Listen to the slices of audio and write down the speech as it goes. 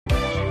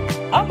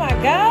Oh my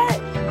God,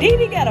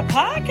 DeDe got a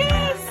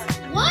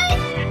podcast? What?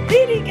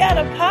 DeDe got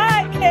a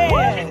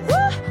podcast.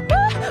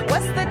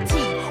 What's the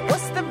tea?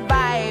 What's the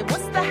vibe?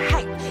 What's the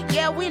hype?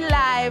 Yeah, we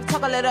live.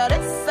 Talk a little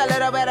this, a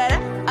little bit of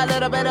that, a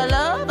little bit of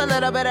love, a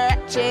little bit of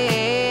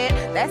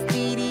ratchet. That's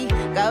DeDe.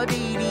 Go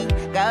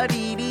DeDe. Go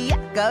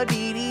DeDe. Go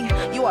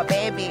DeDe. You a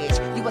bad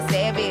bitch. You a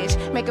savage.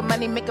 Making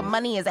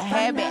money is a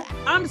habit.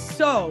 I'm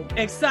so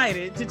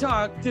excited to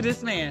talk to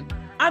this man.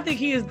 I think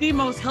he is the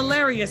most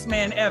hilarious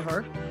man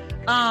ever.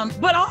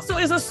 But also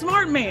is a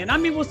smart man. I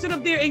mean, we'll sit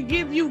up there and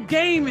give you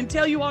game and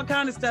tell you all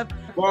kind of stuff.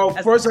 Well,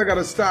 first I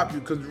gotta stop you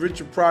because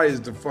Richard Pryor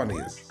is the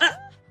funniest.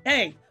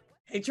 Hey,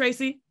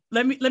 Tracy,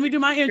 let me do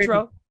my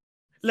intro.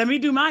 Let me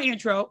do my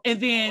intro, and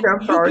then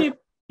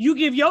you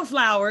give your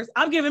flowers.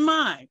 I'm giving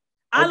mine.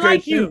 I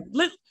like you.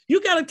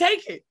 You gotta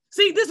take it.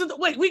 See,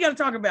 we gotta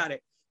talk about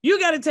it. You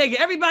gotta take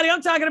it. Everybody,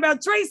 I'm talking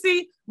about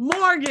Tracy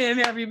Morgan,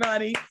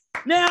 everybody.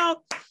 Now,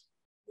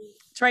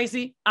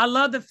 Tracy, I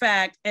love the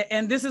fact,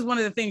 and this is one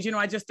of the things,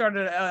 I just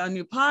started a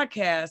new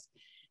podcast,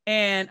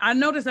 and I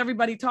noticed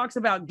everybody talks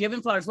about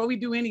giving flowers before we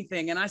do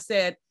anything. And I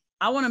said,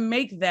 I want to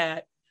make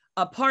that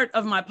a part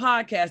of my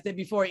podcast, that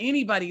before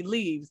anybody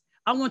leaves,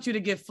 I want you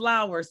to give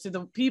flowers to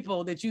the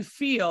people that you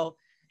feel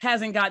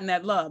hasn't gotten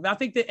that love. I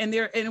think that,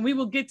 and we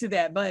will get to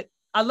that, but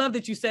I love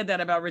that you said that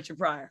about Richard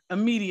Pryor.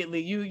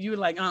 Immediately, you were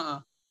like,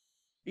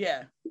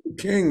 yeah.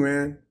 King,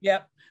 man.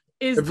 Yep.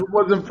 If it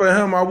wasn't for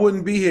him, I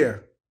wouldn't be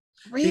here.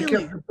 Really? He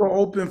kept the door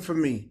open for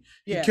me.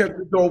 Yeah. He kept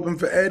the door open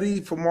for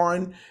Eddie, for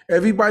Martin.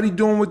 Everybody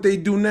doing what they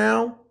do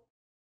now.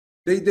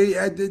 They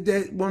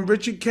when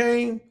Richard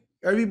came,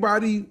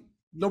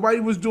 nobody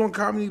was doing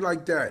comedy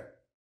like that.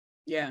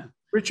 Yeah.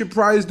 Richard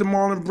Pryor is the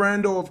Marlon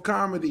Brando of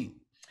comedy.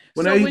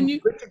 When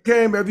Richard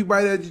came,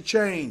 everybody had to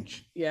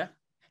change. Yeah.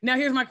 Now,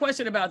 here's my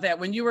question about that.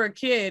 When you were a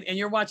kid and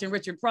you're watching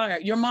Richard Pryor,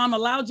 your mom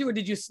allowed you, or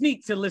did you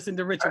sneak to listen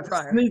to Richard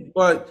Pryor? Sneak,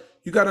 but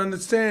you got to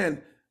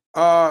understand,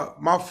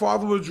 my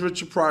father was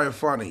Richard Pryor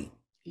funny.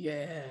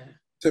 Yeah.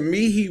 To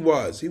me, he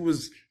was. He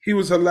was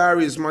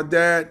hilarious. My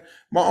dad,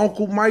 my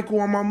Uncle Michael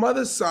on my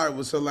mother's side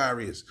was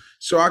hilarious.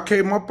 So I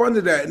came up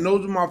under that. And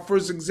those are my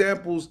first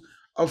examples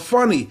of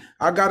funny.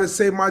 I got to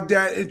say, my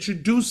dad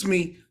introduced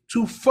me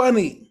to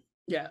funny.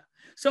 Yeah.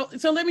 So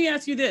let me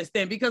ask you this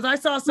then, because I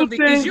saw something.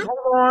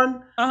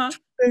 Hold on. Two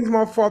things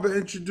my father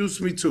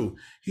introduced me to.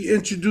 He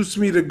introduced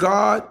me to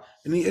God,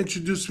 and he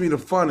introduced me to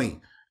funny.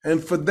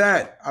 And for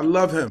that, I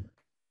love him.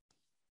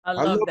 I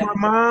love my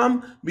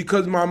mom,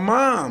 because my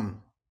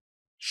mom,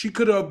 she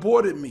could have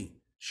aborted me.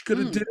 She could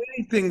have did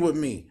anything with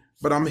me,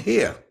 but I'm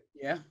here.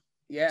 Yeah,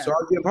 yeah. So I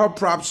give her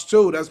props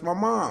too. That's my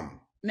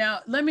mom. Now,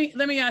 let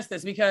me ask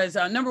this, because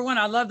number one,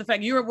 I love the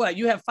fact you were what?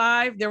 You have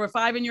 5? There were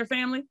 5 in your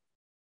family?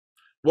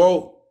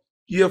 Well,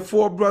 you have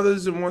 4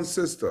 brothers and 1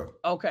 sister.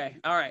 Okay,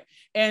 all right.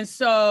 And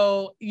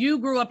so you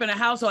grew up in a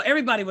household.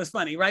 Everybody was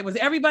funny, right? Was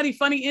everybody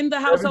funny in the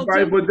household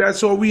too? But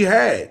that's all we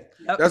had.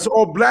 Yep. That's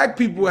all black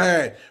people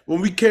had.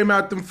 When we came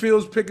out them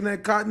fields picking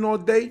that cotton all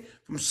day,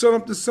 from sun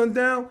up to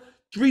sundown,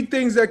 3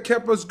 things that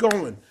kept us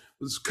going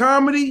was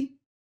comedy,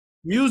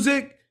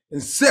 music,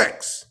 and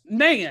sex.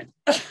 Man.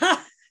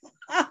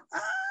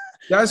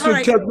 That's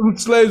what kept them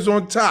slaves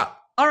on top.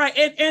 All right,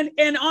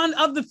 and on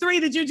of the 3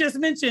 that you just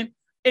mentioned,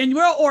 in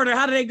your order,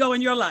 how do they go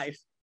in your life?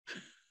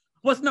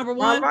 What's number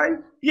 1? My life?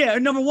 Yeah,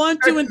 number 1,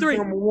 2, and 3.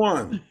 Number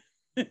 1.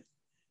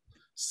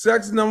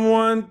 Sex, number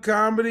 1,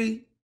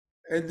 comedy,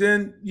 and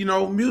then,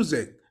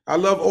 music. I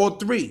love all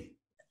 3.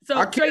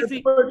 So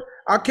Tracy,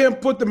 I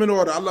can't put them in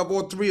order. I love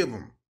all 3 of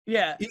them.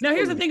 Yeah. Now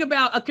here's the thing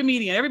about a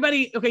comedian.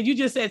 Everybody, okay, you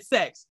just said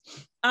sex.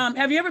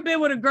 Have you ever been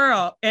with a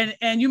girl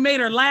and you made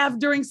her laugh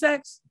during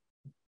sex?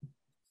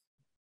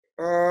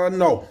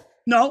 No.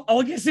 No?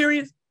 Oh, get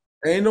serious?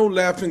 Ain't no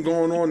laughing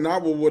going on,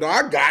 not with what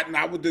I got,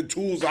 not with the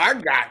tools I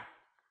got.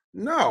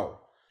 No.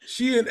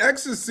 She in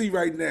ecstasy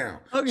right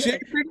now. Okay. She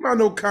ain't thinking about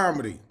no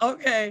comedy.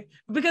 Okay.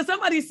 Because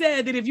somebody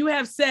said that if you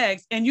have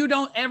sex and you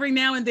don't every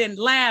now and then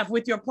laugh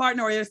with your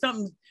partner, or there's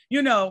something,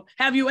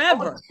 have you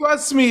ever? Oh,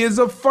 trust me, it's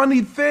a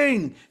funny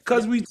thing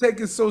because we take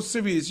it so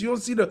serious. You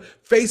don't see the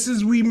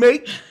faces we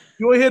make?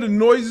 You don't hear the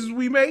noises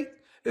we make?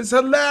 It's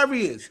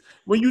hilarious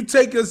when you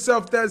take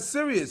yourself that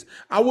serious.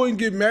 I wouldn't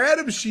get mad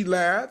if she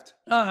laughed.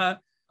 Uh-huh.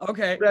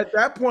 Okay. But at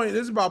that point,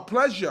 it's about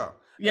pleasure.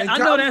 Yeah, and I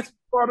know that's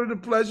part of the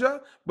pleasure,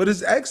 but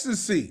it's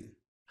ecstasy.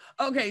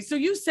 Okay, so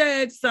you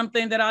said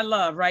something that I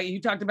love, right?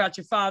 You talked about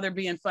your father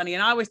being funny,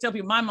 and I always tell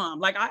people, my mom,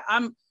 like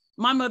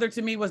my mother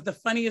to me was the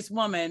funniest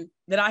woman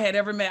that I had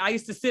ever met. I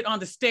used to sit on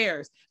the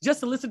stairs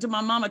just to listen to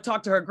my mama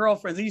talk to her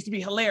girlfriends. It used to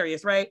be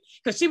hilarious, right?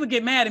 Because she would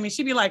get mad at me.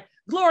 She'd be like,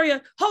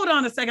 Gloria, hold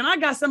on a second. I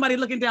got somebody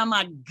looking down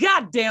my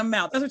goddamn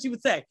mouth. That's what she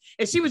would say.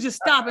 And she would just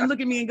stop and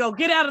look at me and go,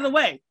 get out of the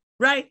way,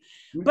 right?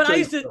 But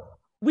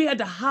we had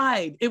to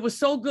hide. It was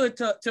so good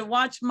to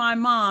watch my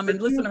mom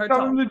and listen to her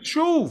talk. The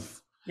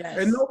truth. Yes.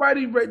 And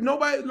nobody,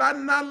 not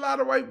a lot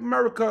of white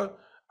America,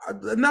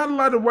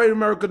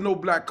 know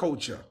black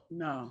culture.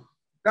 No.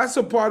 That's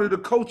a part of the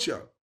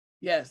culture.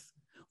 Yes.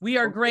 We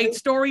are great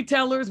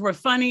storytellers. We're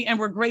funny and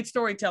we're great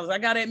storytellers. I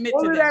got to admit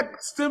all to of that.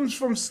 That stems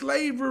from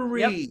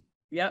slavery.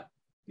 Yep.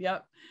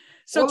 Yep.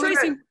 So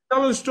Tracy,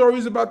 telling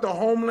stories about the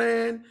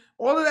homeland,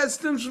 all of that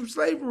stems from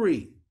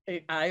slavery.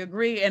 I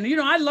agree. And,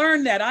 I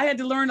learned that. I had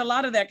to learn a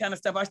lot of that kind of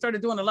stuff. I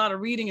started doing a lot of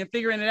reading and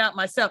figuring it out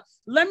myself.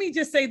 Let me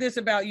just say this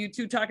about you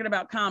two, talking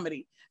about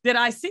comedy. Did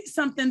I see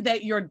something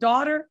that your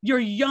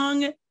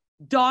young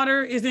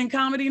daughter is in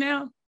comedy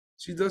now?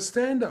 She does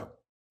stand up.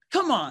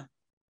 Come on.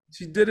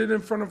 She did it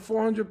in front of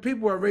 400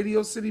 people at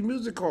Radio City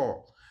Music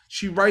Hall.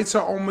 She writes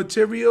her own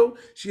material.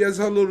 She has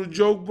her little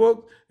joke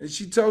book and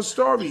she tells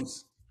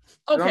stories.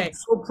 Okay. And I'm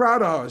so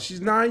proud of her.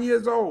 She's 9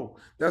 years old.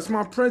 That's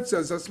my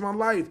princess. That's my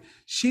life.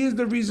 She is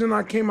the reason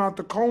I came out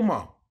the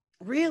coma.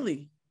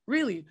 Really?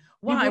 Really?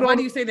 Why? Why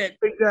do you say that?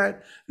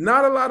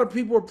 Not a lot of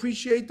people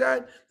appreciate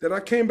that I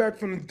came back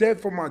from the dead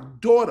for my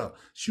daughter.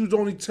 She was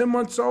only 10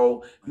 months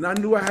old, and I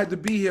knew I had to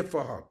be here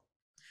for her.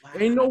 Wow.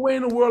 Ain't no way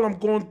in the world I'm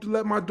going to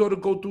let my daughter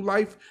go through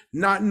life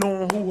not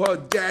knowing who her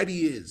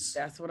daddy is.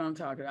 That's what I'm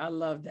talking about. I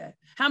love that.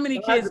 How many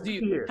kids do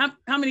you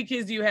how many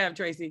kids do you have,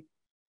 Tracy?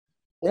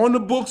 On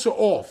the books or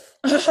off?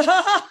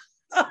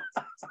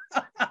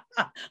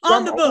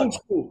 On the books.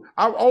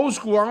 I'm old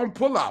school. I don't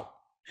pull out.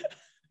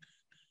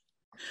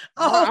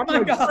 Oh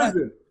my God.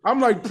 Prison.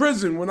 I'm like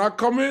prison. When I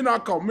come in, I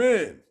come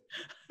in.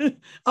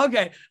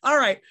 Okay. All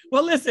right.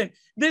 Well, listen,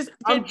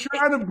 I'm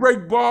trying to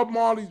break Bob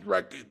Marley's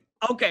record.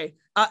 Okay.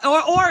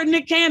 Or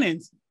Nick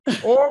Cannon's.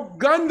 Or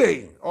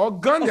Gundy. I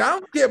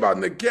don't care about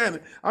Nick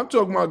Cannon. I'm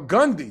talking about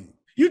Gundy.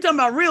 You talking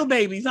about real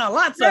babies, huh?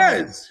 Lots of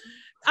them. Yes.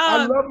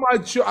 I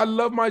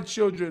love my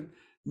children.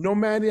 No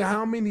matter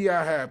how many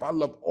I have, I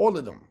love all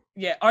of them.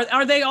 Yeah.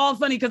 Are they all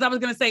funny? Because I was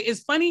going to say,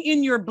 is funny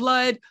in your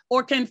blood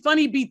or can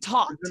funny be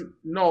taught?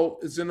 No,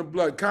 it's in the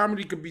blood.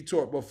 Comedy can be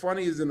taught, but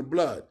funny is in the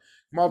blood.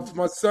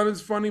 My son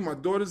is funny. My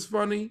daughter's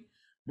funny.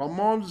 My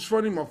mom's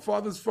funny. My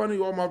father's funny.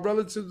 All my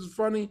relatives are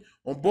funny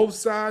on both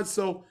sides.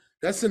 So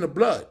that's in the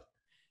blood.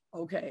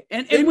 Okay.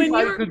 And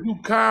anybody can do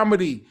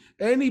comedy.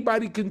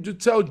 Anybody can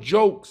tell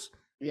jokes.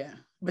 Yeah.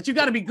 But you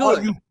got to be good.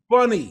 Are you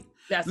funny?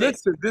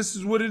 Listen, this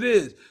is what it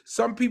is.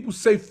 Some people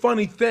say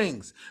funny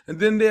things, and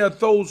then there are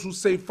those who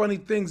say funny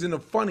things in a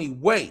funny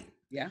way.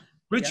 Yeah.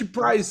 Richard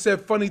Pryor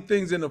said funny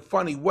things in a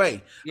funny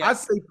way. Yeah. I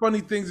say funny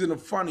things in a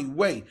funny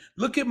way.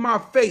 Look at my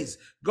face.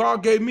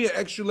 God gave me an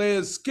extra layer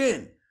of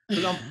skin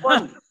because I'm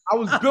funny. I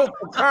was built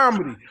for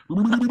comedy.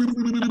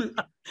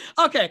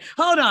 Okay,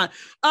 hold on.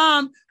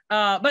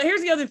 But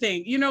here's the other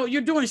thing.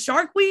 You're doing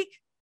Shark Week?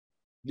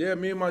 Yeah,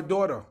 me and my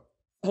daughter.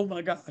 Oh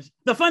my gosh.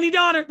 The funny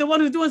daughter, the one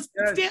who's doing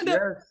stand-up?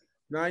 Yes.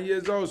 9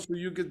 years old, so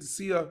you get to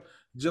see her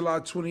July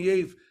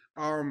 28th.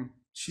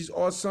 She's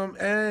awesome.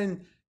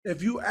 And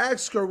if you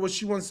ask her what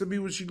she wants to be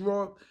when she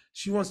grow up,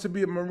 she wants to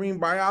be a marine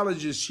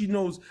biologist. She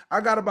knows I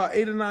got about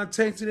 8 or 9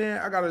 tanks in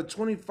there. I got a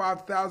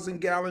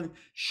 25,000-gallon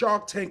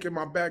shark tank in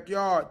my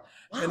backyard.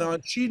 Wow.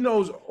 And she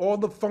knows all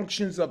the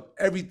functions of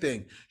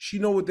everything. She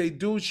know what they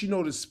do. She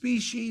know the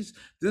species.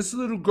 This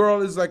little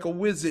girl is like a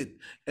wizard,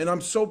 and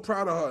I'm so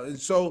proud of her. And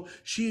so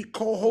she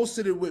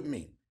co-hosted it with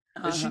me.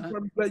 And she's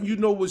going to let you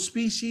know what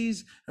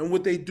species and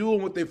what they do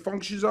and what their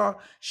functions are.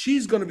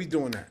 She's going to be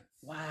doing that.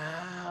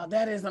 Wow,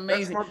 that is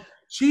amazing.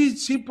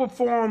 She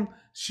performed.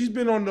 She's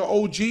been on the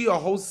OG a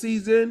whole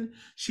season.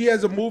 She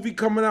has a movie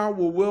coming out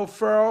with Will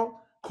Ferrell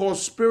called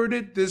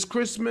Spirited this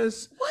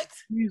Christmas. What?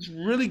 She's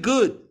really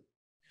good.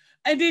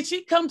 And did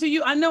she come to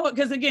you? I know it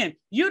because, again,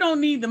 you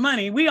don't need the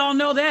money. We all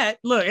know that.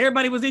 Look,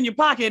 everybody was in your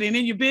pocket and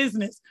in your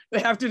business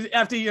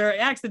after your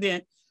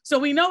accident. So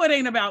we know it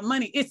ain't about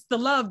money. It's the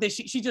love that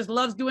she just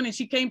loves doing. And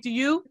she came to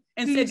you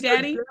and said,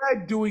 Daddy. Her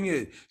dad doing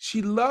it.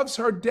 She loves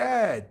her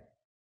dad.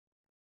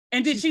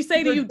 And did she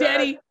say to you,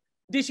 Daddy,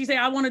 did she say,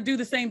 I want to do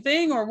the same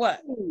thing or what?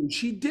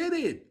 She did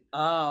it.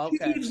 Oh,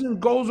 okay.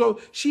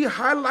 She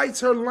highlights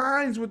her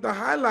lines with the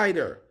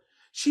highlighter.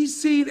 She's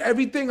seen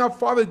everything her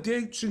father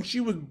did since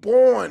she was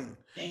born.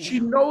 Damn. She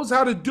knows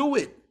how to do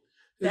it.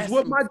 It's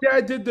what my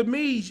dad did to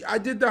me, I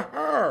did to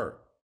her.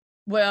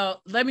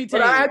 Well, let me tell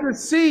you. But I had to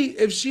see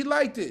if she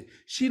liked it.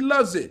 She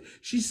loves it.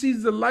 She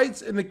sees the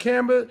lights and the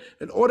camera,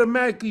 and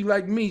automatically,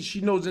 like me,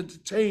 she knows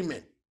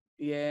entertainment.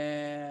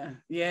 Yeah,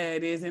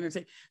 it is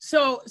entertainment.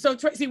 So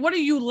Tracy, what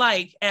do you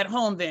like at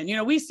home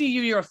then? We see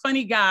you're a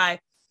funny guy.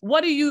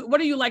 What do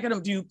you like at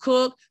home? Do you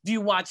cook? Do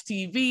you watch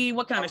TV?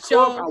 What kind of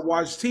shows? I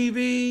watch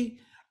TV.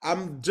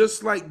 I'm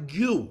just like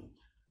you.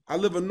 I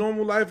live a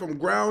normal life. I'm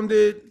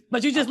grounded.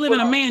 But you just live in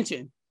a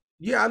mansion.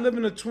 Yeah, I live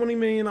in a $20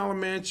 million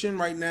mansion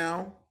right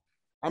now.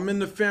 I'm in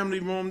the family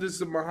room. This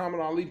is a Muhammad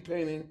Ali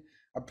painting.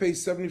 I paid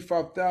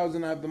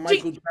 $75,000. I have the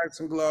Michael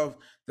Jackson glove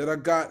that I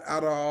got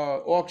out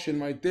of auction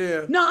right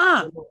there.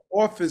 Nuh-uh. In the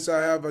office, I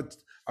have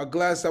a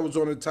glass that was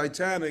on the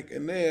Titanic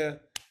in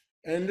there.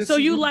 And this so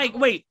you like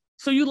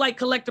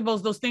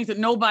collectibles, those things that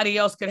nobody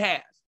else could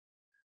have?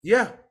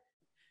 Yeah.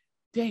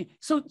 Dang.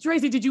 So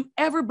Tracy, did you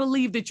ever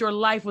believe that your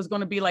life was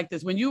going to be like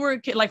this when you were a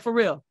kid, like for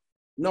real?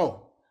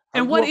 No.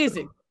 And what is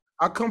it?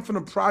 I come from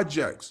the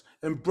projects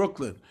in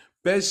Brooklyn.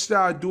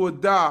 Bed-Stuy, do or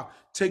die,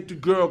 take the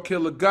girl,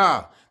 kill a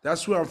guy.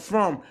 That's where I'm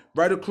from,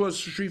 right across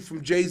the street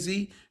from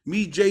Jay-Z.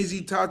 Me,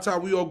 Jay-Z, Tata,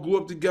 we all grew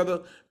up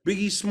together.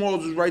 Biggie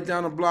Smalls was right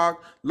down the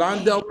block.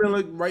 Londell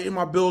Miller right in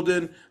my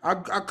building. I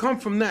come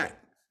from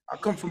that. I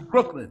come from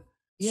Brooklyn.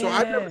 So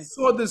I never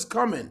saw this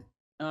coming.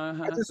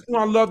 I just knew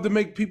I love to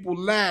make people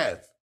laugh.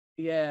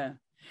 Yeah.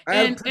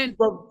 I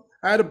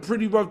had a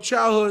pretty rough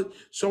childhood.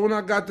 So when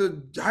I got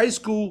to high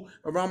school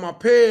around my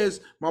peers,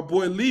 my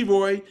boy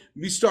Leroy,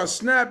 we start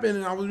snapping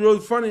and I was really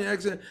funny.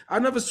 I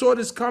never saw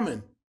this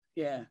coming.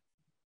 Yeah.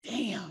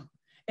 Damn.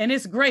 And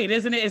it's great,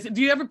 isn't it?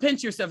 Do you ever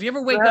pinch yourself? You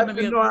ever wake up and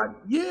be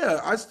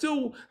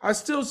I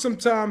still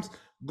sometimes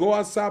go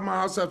outside my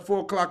house at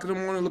 4:00 in the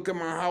morning, look at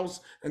my house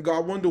and go, I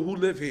wonder who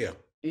live here.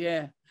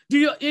 Yeah.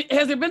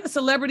 Has there been a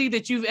celebrity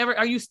that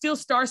are you still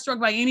starstruck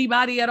by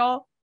anybody at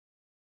all?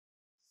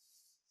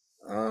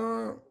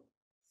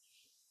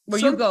 Where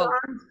you go?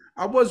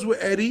 I was with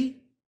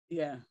Eddie.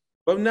 Yeah.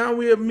 But now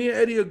me and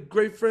Eddie are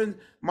great friends.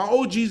 My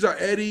OGs are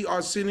Eddie,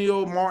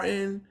 Arsenio,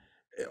 Martin,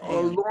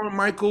 Lauren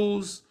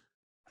Michaels.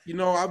 You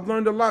know, I've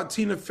learned a lot.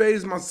 Tina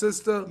Fey's my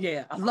sister.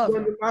 Yeah, I love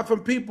learned a lot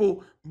from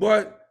people,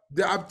 but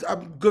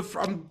I'm good.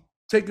 I'm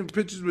taking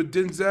pictures with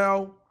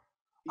Denzel.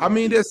 Yeah. I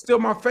mean, they're still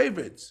my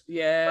favorites.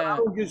 Yeah. But I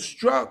don't get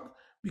struck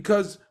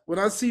because when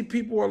I see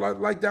people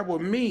like that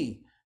with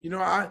me, you know,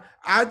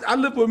 I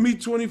live with me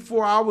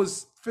 24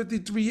 hours,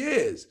 53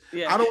 years.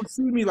 Yeah. I don't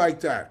see me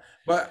like that.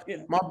 But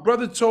my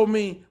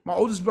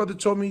oldest brother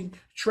told me,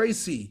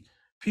 Tracy,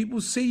 people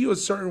see you a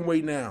certain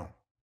way now.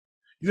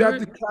 You have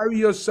to carry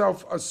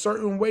yourself a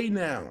certain way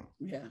now.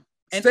 Yeah.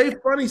 Stay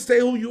funny, stay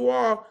who you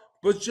are,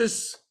 but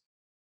just,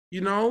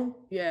 you know.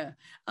 Yeah.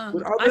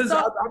 With others,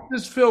 I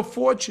just feel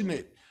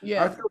fortunate.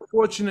 Yeah. I feel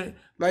fortunate.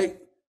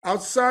 Like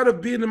outside of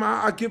being in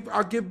I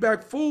give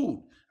back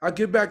food. I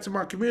give back to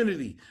my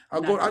community.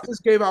 I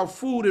just gave out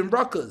food in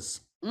Rutgers.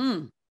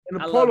 In the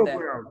polo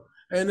ground.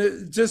 And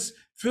it just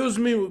fills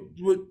me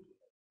with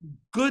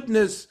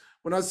goodness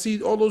when I see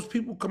all those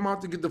people come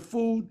out to get the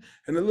food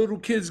and the little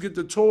kids get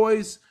the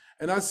toys.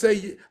 And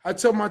I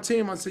tell my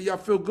team, I say, y'all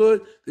feel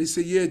good? They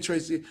say, yeah,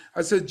 Tracy.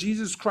 I said,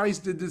 Jesus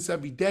Christ did this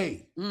every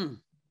day.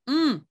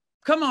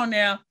 Come on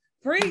now.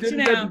 Preach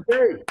now.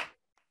 Every day.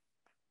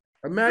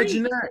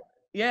 Imagine that.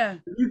 Yeah.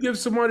 If you give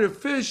somebody a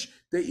fish,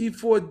 they eat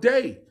for a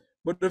day.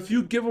 But if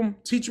you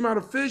teach them how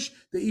to fish,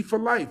 they eat for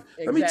life.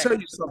 Exactly.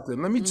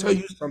 Let me tell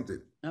you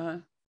something.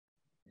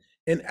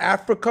 In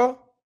Africa,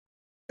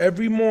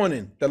 every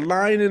morning, the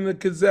lion and the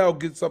gazelle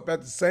gets up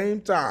at the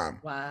same time.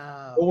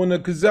 Wow. But when the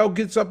gazelle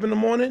gets up in the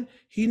morning,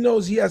 he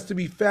knows he has to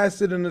be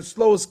faster than the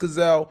slowest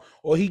gazelle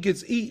or he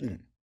gets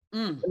eaten.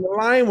 And the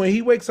lion, when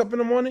he wakes up in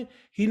the morning,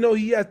 he knows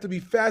he has to be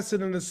faster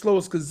than the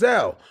slowest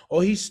gazelle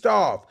or he's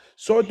starved.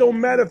 So it don't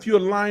matter if you're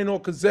a lion or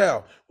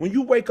gazelle. When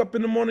you wake up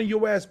in the morning,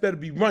 your ass better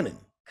be running.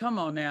 Come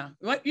on now.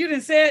 What you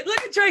didn't say it. Look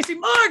at Tracy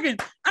Morgan.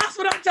 That's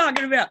what I'm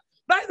talking about.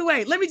 By the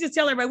way, let me just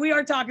tell everybody, we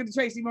are talking to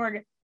Tracy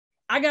Morgan.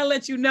 I got to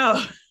let you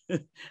know,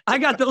 I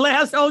got the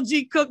last OG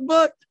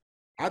cookbook.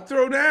 I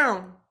throw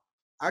down.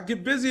 I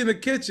get busy in the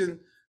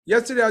kitchen.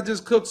 Yesterday, I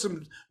just cooked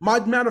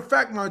matter of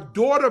fact, my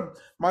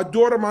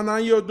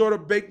 9-year-old daughter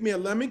baked me a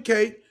lemon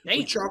cake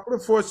with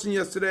chocolate frosting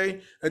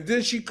yesterday. And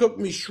then she cooked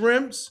me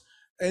shrimps.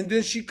 And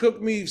then she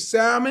cooked me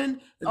salmon.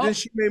 And then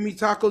she made me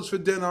tacos for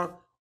dinner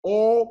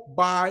all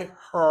by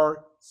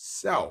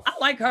herself. I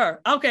like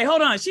her. Okay,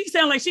 hold on. She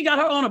sounds like she got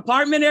her own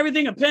apartment,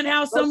 everything, a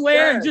penthouse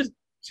somewhere. And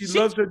she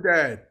loves her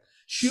dad.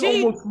 She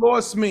almost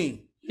lost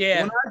me.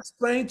 Yeah. When I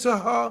explained to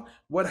her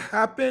what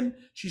happened,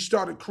 she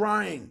started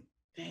crying.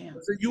 Damn. I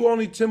said, you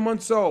only 10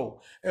 months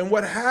old. And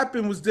what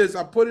happened was this.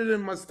 I put it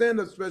in my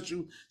stand-up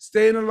special,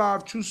 Staying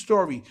Alive, True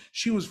Story.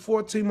 She was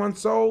 14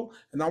 months old,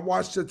 and I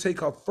watched her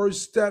take her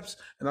first steps,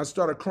 and I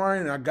started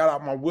crying, and I got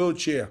out my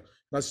wheelchair,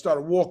 and I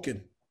started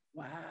walking.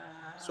 Wow.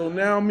 So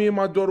now me and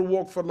my daughter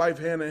walk for life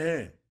hand in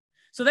hand.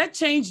 So that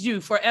changed you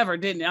forever,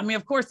 didn't it? I mean,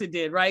 of course it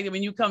did, right? I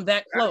mean, you come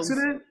that close.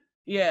 Accident?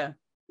 Yeah.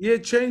 Yeah,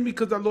 it changed me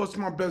because I lost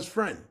my best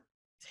friend.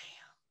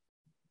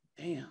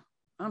 Damn.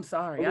 I'm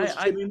sorry.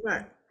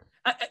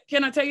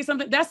 Can I tell you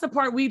something? That's the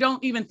part we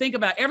don't even think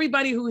about.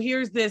 Everybody who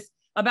hears this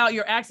about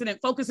your accident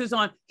focuses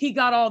on he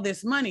got all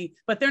this money,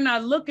 but they're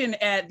not looking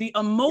at the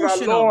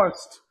emotional.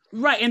 Lost.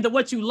 Right, and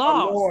what you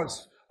lost. I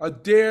lost a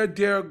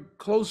dear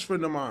close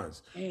friend of mine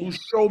who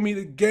showed me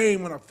the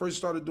game when I first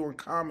started doing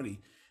comedy.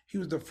 He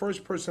was the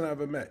first person I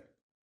ever met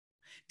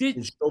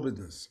in show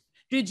business.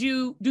 Do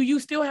you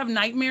still have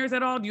nightmares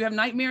at all? Do you have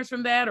nightmares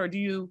from that, or do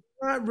you?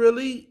 Not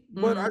really,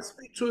 but I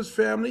speak to his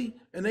family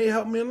and they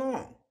help me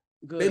along.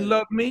 Good. They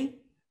love me.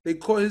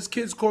 His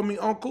kids call me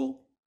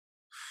uncle.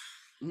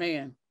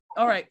 Man.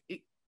 All right.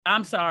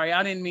 I'm sorry.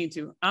 I didn't mean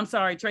to. I'm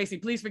sorry, Tracy.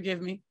 Please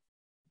forgive me.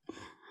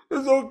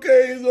 It's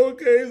okay.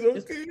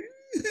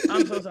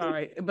 I'm so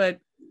sorry.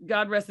 But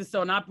God rest his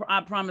soul. And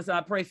I promise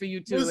I pray for you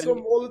too. Listen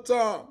all the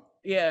time.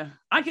 Yeah.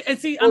 I can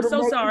see. I'm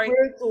so sorry.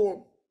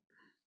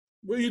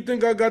 Where you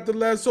think I got the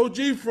last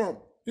OG from?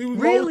 He was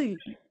really?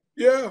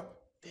 Yeah.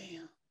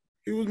 Damn.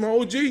 He was my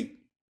OG.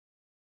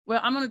 Well,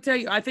 I'm going to tell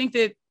you, I think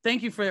that,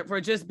 thank you for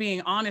just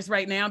being honest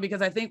right now,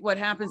 because I think what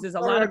happens is a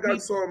lot of people. I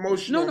got so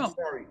emotional. I'm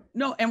sorry.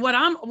 No. And what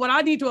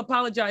I need to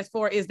apologize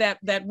for is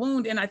that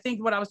wound. And I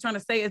think what I was trying to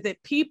say is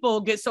that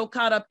people get so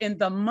caught up in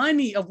the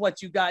money of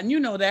what you got. And you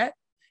know that.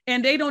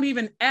 And they don't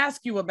even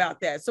ask you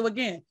about that. So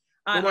again,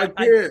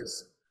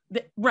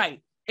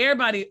 right.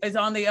 Everybody is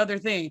on the other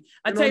thing.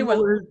 I tell you what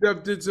his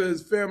death did to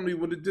his family,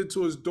 what it did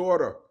to his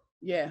daughter.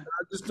 Yeah.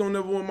 I just don't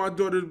ever want my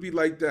daughter to be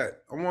like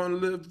that. I want to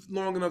live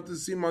long enough to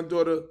see my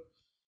daughter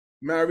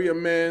marry a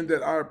man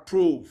that I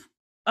approve.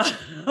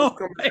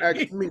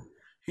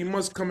 He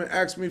must come and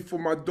ask me for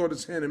my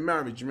daughter's hand in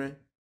marriage, man.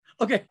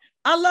 Okay.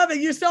 I love it.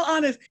 You're so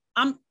honest.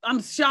 I'm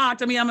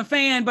shocked. I mean, I'm a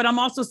fan, but I'm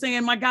also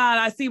saying, my God,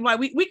 I see why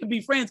we could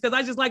be friends, because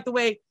I just like the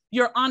way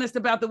you're honest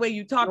about the way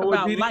you talk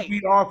about life.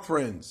 We are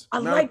friends. I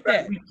like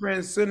that. We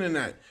transcending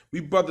that.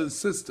 We brother and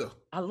sister.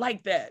 I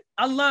like that.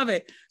 I love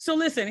it. So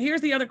listen,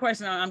 here's the other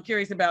question I'm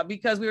curious about,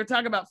 because we were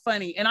talking about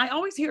funny, and I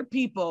always hear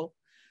people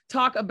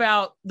talk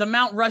about the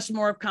Mount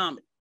Rushmore of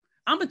comedy.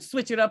 I'm going to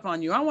switch it up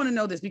on you. I want to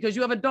know this because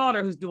you have a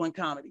daughter who's doing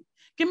comedy.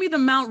 Give me the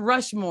Mount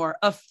Rushmore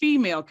of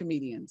female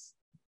comedians.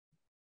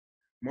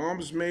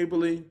 Mom's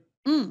Mabley.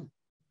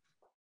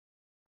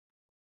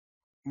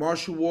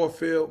 Marsha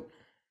Warfield.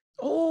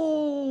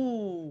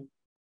 Oh.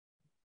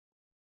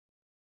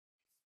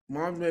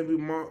 Mom's Mabley,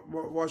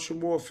 Marsha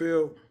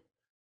Warfield.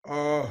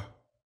 I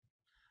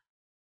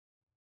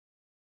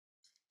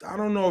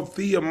don't know if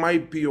Thea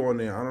might be on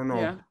there. I don't know.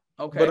 Yeah.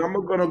 Okay. But I'm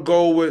going to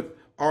go with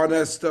Aunt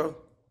Esther.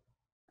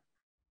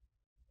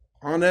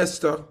 Aunt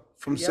Esther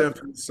from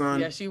Sanford and Son.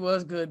 Yeah, she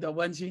was good though,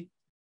 wasn't she?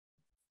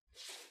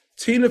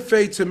 Tina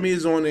Fey to me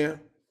is on there.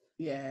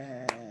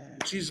 Yeah.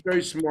 She's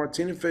very smart.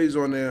 Tina Fey's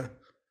on there.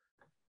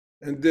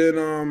 And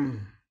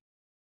then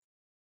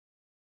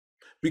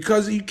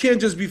because you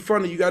can't just be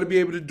funny, you got to be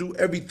able to do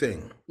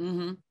everything.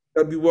 Mm-hmm.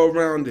 Got to be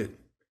well-rounded.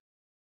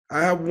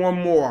 I have one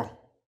more.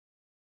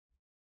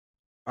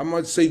 I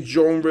might say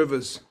Joan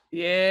Rivers.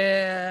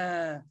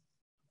 Yeah.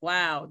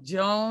 Wow.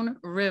 Joan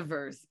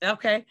Rivers.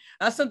 Okay.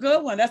 That's a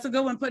good one. That's a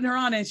good one, putting her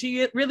on. And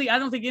she really, I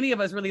don't think any of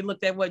us really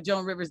looked at what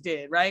Joan Rivers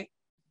did, right?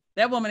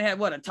 That woman had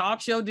a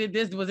talk show, did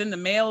this, was in the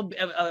male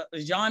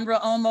genre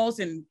almost,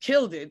 and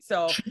killed it.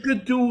 So she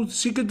could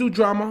do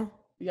drama.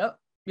 Yep.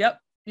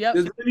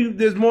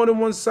 There's more than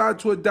one side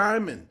to a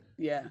diamond.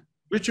 Yeah.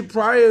 Richard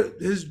Pryor,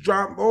 his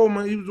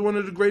drama, he was one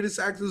of the greatest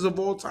actors of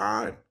all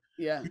time.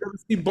 Yeah. You ever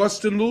see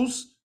Bustin'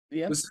 Loose?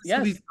 Yep.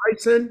 Cicely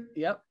Tyson?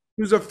 Yep.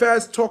 He was a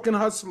fast talking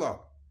hustler.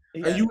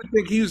 Yeah. And you would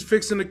think he was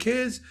fixing the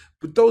kids,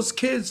 but those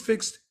kids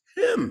fixed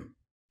him.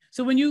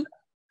 So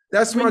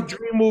that's my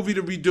dream movie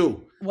to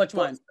redo. Which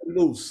one? Bustin'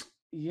 Loose.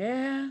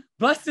 Yeah.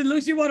 Bustin'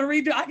 Loose, you want to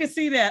redo? I can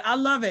see that. I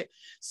love it.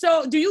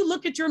 So do you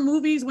look at your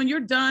movies when you're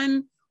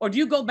done, or do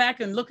you go back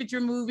and look at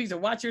your movies or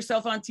watch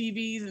yourself on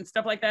TVs and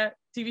stuff like that,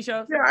 TV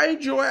shows? Yeah,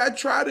 I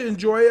try to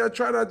enjoy it. I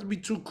try not to be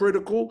too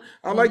critical.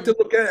 I like to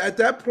look at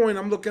that point,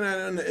 I'm looking at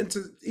it in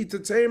the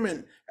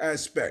entertainment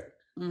aspect.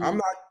 I'm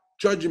not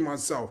judging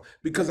myself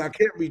because I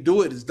can't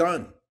redo it. It's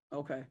done.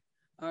 Okay.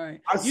 All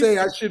right.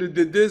 I should have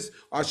did this,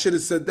 or I should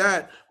have said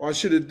that, or I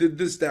should have did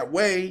this that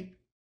way.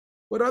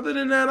 But other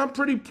than that, I'm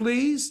pretty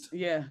pleased.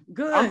 Yeah,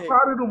 good. I'm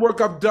proud of the work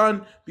I've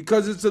done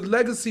because it's a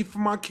legacy for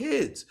my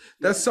kids.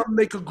 That's something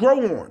they could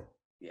grow on.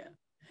 Yeah.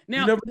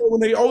 Now, you never know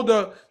when they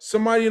older,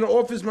 somebody in the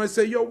office might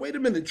say, yo, wait a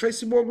minute,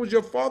 Tracy Morgan was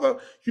your father?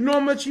 You know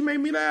how much he made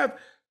me laugh?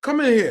 Come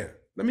in here.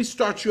 Let me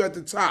start you at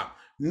the top.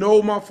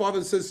 No, my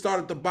father said start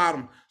at the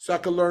bottom so I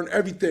can learn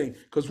everything,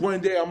 because one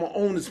day I'm going to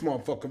own this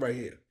motherfucker right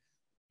here.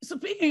 So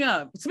speaking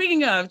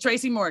of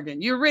Tracy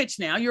Morgan, you're rich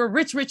now. You're a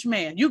rich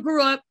man. You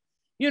grew up,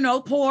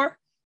 poor.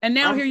 And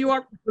now here you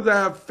are. Because I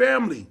have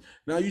family.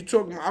 Now you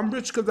talking, I'm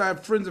rich because I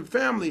have friends and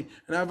family,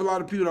 and I have a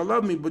lot of people that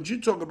love me, but you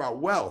talk about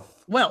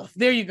wealth. Wealth,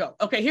 there you go.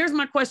 Okay, here's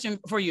my question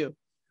for you.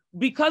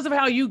 Because of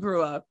how you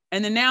grew up,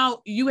 and then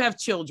now you have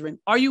children,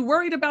 are you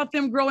worried about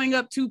them growing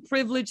up too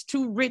privileged,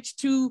 too rich,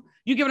 you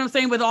get what I'm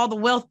saying, with all the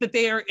wealth that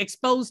they are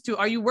exposed to?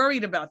 Are you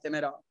worried about them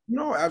at all?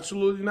 No,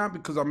 absolutely not,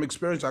 because I'm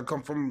experienced. I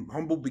come from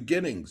humble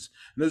beginnings.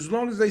 And as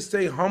long as they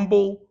stay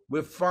humble,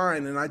 we're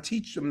fine, and I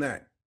teach them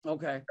that.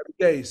 Okay. Every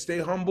day, stay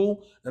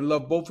humble and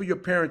love both of your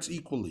parents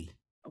equally.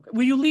 Okay.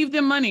 Will you leave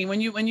them money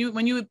when you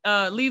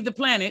leave the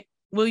planet?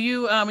 Will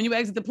you when you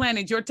exit the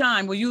planet, your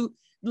time? Will you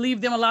leave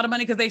them a lot of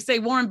money? Because they say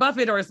Warren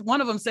Buffett or one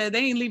of them said they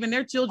ain't leaving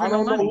their children. I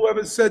don't know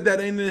whoever said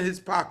that ain't in his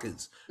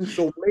pockets.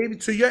 So maybe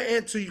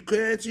you could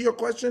answer your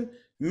question.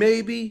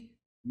 Maybe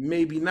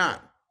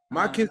not.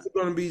 My kids are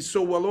going to be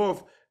so well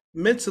off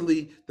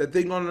mentally that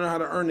they're going to know how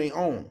to earn their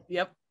own.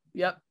 Yep.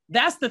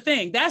 That's the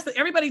thing.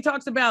 Everybody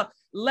talks about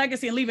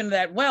legacy and leaving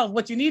that wealth.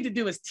 What you need to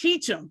do is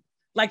teach them,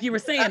 like you were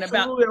saying.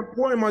 Absolutely. I'm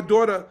pointing my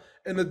daughter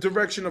in the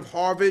direction of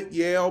Harvard,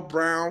 Yale,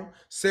 Brown,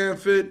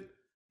 Sanford,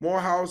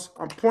 Morehouse.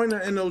 I'm pointing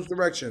her in those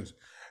directions.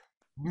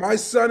 My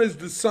son is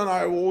the son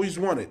I always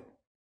wanted.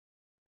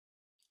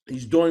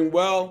 He's doing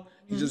well.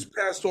 He just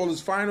passed all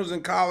his finals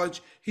in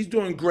college. He's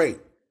doing great.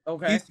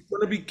 Okay. He's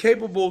going to be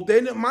capable.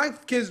 My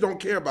kids don't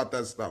care about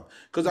that stuff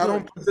because I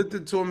don't present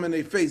it to them in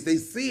their face. They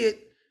see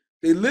it.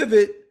 They live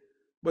it.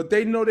 but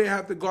they know they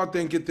have to go out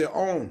there and get their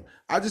own.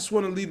 I just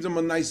want to leave them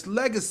a nice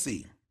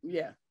legacy.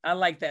 Yeah, I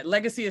like that.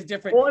 Legacy is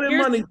different. More than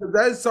money, because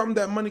that is something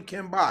that money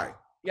can buy.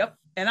 Yep,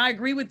 and I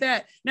agree with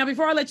that. Now,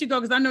 before I let you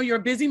go, because I know you're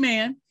a busy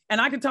man, and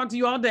I could talk to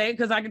you all day,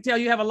 because I can tell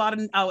you have a lot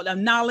of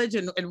knowledge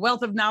and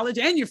wealth of knowledge,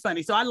 and you're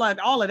funny, so I love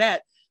all of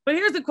that. But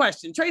here's the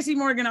question. Tracy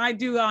Morgan, I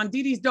do on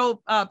DeDe's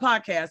Dope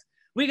podcast.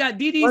 We got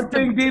DeDe's. One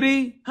thing,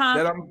 DeDe,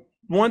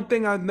 one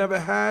thing I've never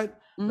had,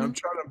 and I'm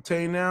trying to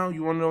obtain now.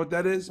 You want to know what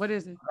that is? What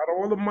is it? I got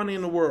all the money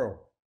in the world,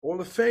 all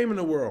the fame in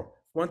the world.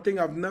 One thing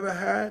I've never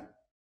had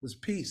was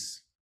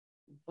peace.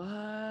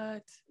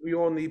 What? We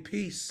all need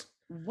peace.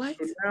 What?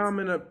 So now I'm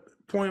in a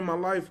point in my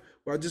life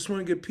where I just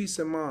want to get peace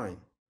of mind.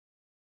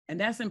 And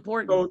that's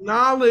important. So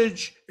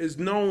knowledge is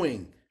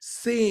knowing,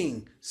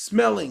 seeing,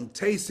 smelling,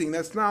 tasting.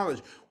 That's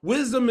knowledge.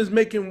 Wisdom is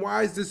making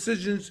wise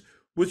decisions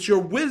with your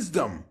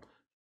wisdom.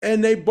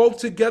 And they both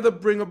together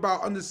bring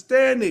about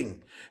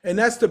understanding. And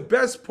that's the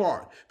best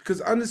part,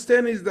 because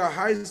understanding is the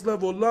highest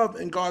level of love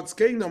in God's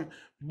kingdom.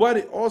 But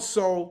it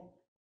also,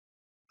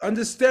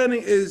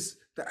 understanding is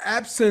the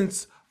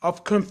absence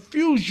of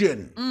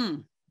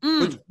confusion,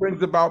 which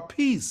brings about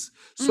peace.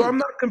 So I'm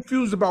not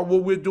confused about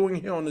what we're doing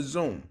here on the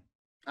Zoom.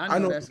 I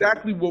know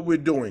exactly what we're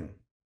doing.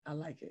 I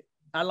like it.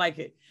 I like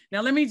it.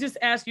 Now, let me just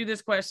ask you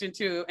this question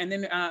too. And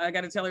then I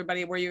got to tell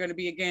everybody where you're going to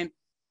be again.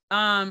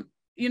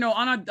 You know,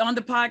 on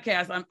the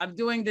podcast, I'm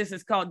doing this.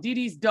 It's called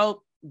DeDe's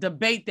Dope.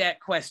 Debate that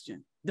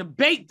question.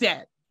 Debate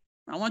that.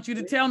 I want you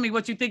to tell me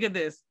what you think of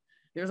this.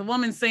 There's a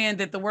woman saying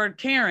that the word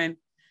Karen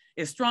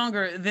is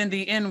stronger than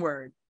the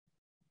N-word.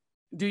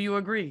 Do you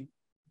agree?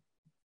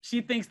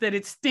 She thinks that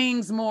it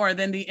stings more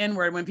than the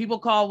N-word when people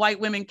call white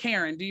women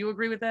Karen. Do you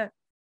agree with that?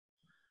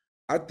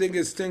 I think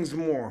it stings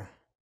more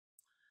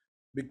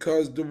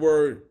because the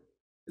word,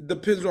 it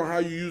depends on how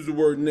you use the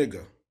word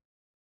nigga.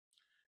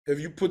 If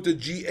you put the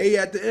G-A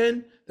at the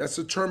end, that's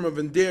a term of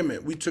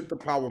endearment. We took the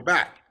power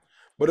back.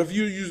 But if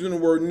you're using the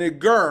word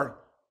nigger,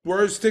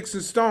 word sticks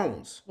and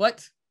stones.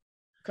 What?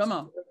 Come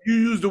on. If you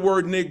use the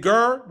word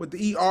nigger with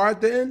the ER at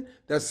the end,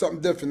 that's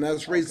something different.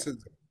 That's racism.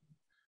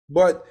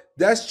 But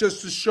that's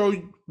just to show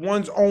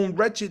one's own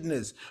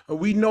wretchedness. And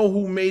we know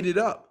who made it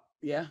up.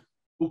 Yeah.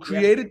 Who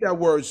created that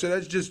word. So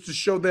that's just to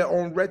show their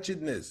own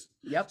wretchedness.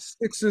 Yep.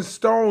 Sticks and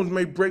stones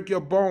may break your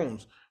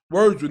bones.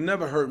 Words would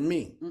never hurt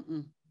me.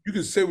 You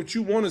can say what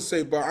you want to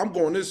say, but I'm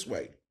going this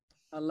way.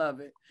 I love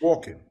it.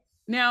 Walking.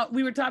 Now,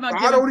 we were talking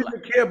about... I don't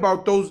even care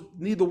about those,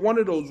 neither one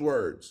of those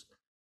words.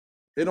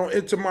 They don't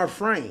enter my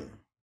frame.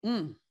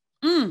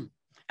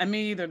 I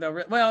mean, either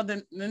the, well,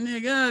 the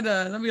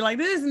nigga, let me like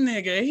this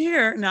nigga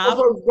here. Now,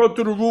 go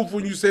through the roof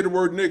when you say the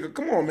word nigga.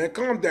 Come on, man,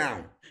 calm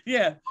down.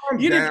 Yeah. Calm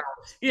down.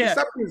 Yeah.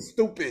 Stop being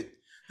stupid.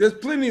 There's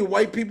plenty of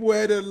white people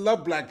out there that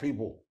love black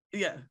people.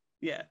 Yeah,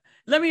 yeah.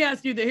 Let me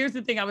ask you, here's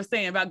the thing I was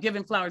saying about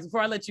giving flowers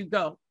before I let you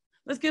go.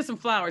 Let's give some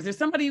flowers. There's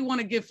somebody you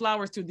want to give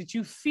flowers to that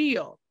you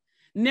feel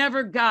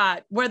never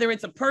got, whether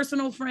it's a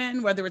personal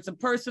friend, whether it's a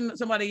person,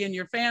 somebody in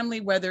your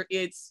family, whether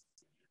it's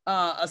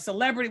a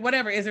celebrity,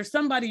 whatever. Is there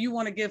somebody you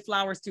want to give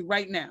flowers to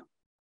right now?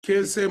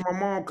 Can't say my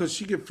mom because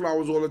she get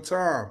flowers all the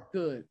time.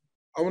 Good.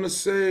 I want to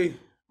say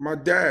my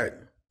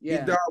dad.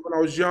 Yeah. He died when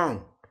I was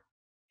young.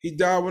 He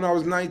died when I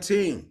was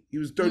 19. He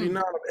was 39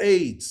 of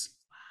AIDS.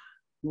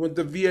 He went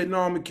to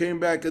Vietnam and came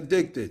back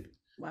addicted.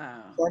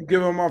 Wow. So I'm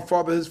giving my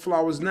father his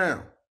flowers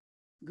now.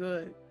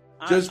 Good.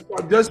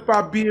 Just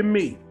by being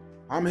me.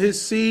 I'm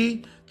his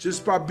seed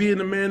just by being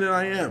the man that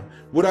I am.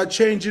 Would I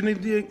change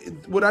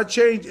anything? Would I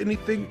change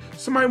anything?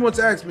 Somebody once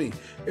asked me,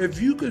 if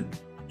you could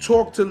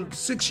talk to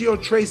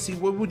 6-year-old Tracy,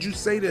 what would you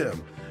say to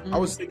him? I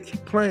would say,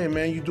 keep playing,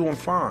 man. You're doing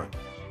fine.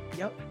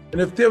 Yep.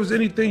 And if there was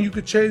anything you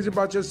could change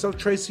about yourself,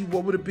 Tracy,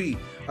 what would it be?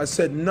 I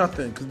said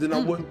nothing, because then I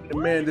wouldn't be the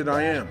man that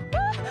I am.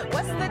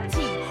 What's the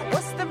tea?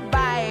 What's the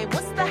vibe?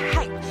 What's the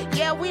hype?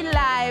 Yeah, we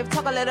live.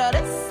 Talk a little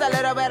this, a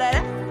little bit of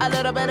that, a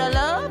little bit of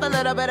love, a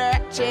little bit of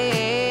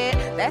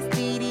ratchet. That's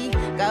DeDe.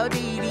 Go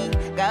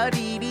DeDe. Go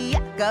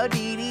DeDe. Go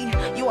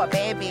DeDe. You a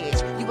bad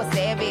bitch. You a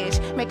savage.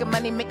 Making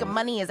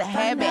money is a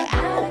habit.